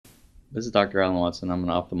This is Dr. Alan Watson. I'm an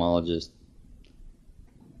ophthalmologist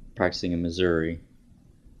practicing in Missouri,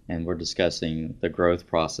 and we're discussing the growth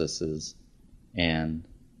processes and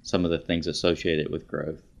some of the things associated with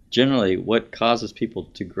growth. Generally, what causes people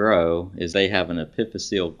to grow is they have an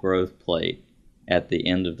epiphyseal growth plate at the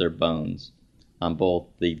end of their bones, on both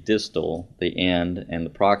the distal, the end, and the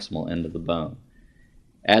proximal end of the bone.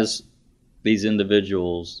 As these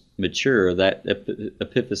individuals mature, that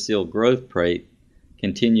epiphyseal growth plate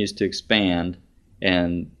continues to expand,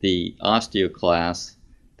 and the osteoclasts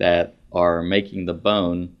that are making the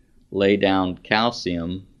bone lay down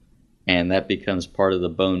calcium, and that becomes part of the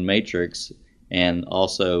bone matrix and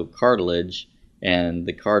also cartilage, and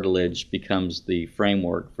the cartilage becomes the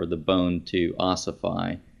framework for the bone to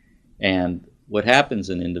ossify. And what happens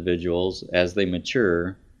in individuals as they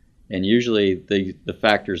mature, and usually the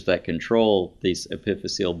factors that control these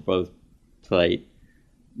epiphyseal growth plate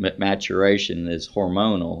maturation is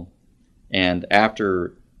hormonal, and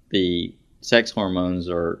after the sex hormones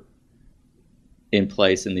are in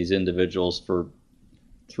place in these individuals for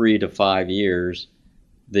 3 to 5 years,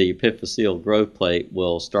 the epiphyseal growth plate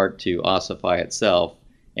will start to ossify itself,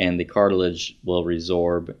 and the cartilage will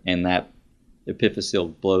resorb, and that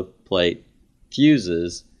epiphyseal growth plate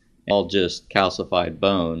fuses, all just calcified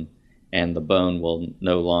bone, and the bone will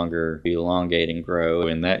no longer elongate and grow,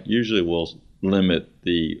 and that usually will limit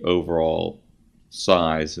the overall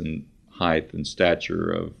size and height and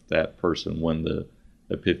stature of that person when the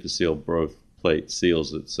epiphyseal growth plate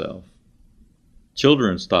seals itself.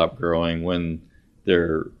 Children stop growing when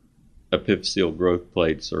their epiphyseal growth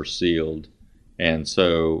plates are sealed, and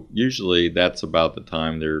so usually that's about the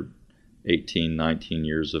time they're 18, 19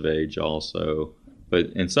 years of age also.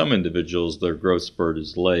 But in some individuals, their growth spurt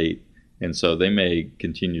is late, and so they may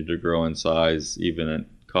continue to grow in size even at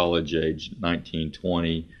college age, 19,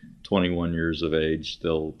 20, 21 years of age.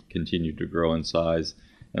 They'll continue to grow in size,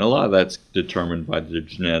 and a lot of that's determined by their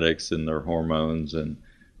genetics and their hormones and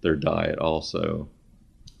their diet also.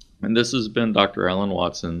 And this has been Dr. Alan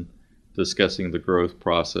Watson discussing the growth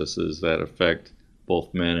processes that affect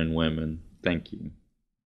both men and women. Thank you.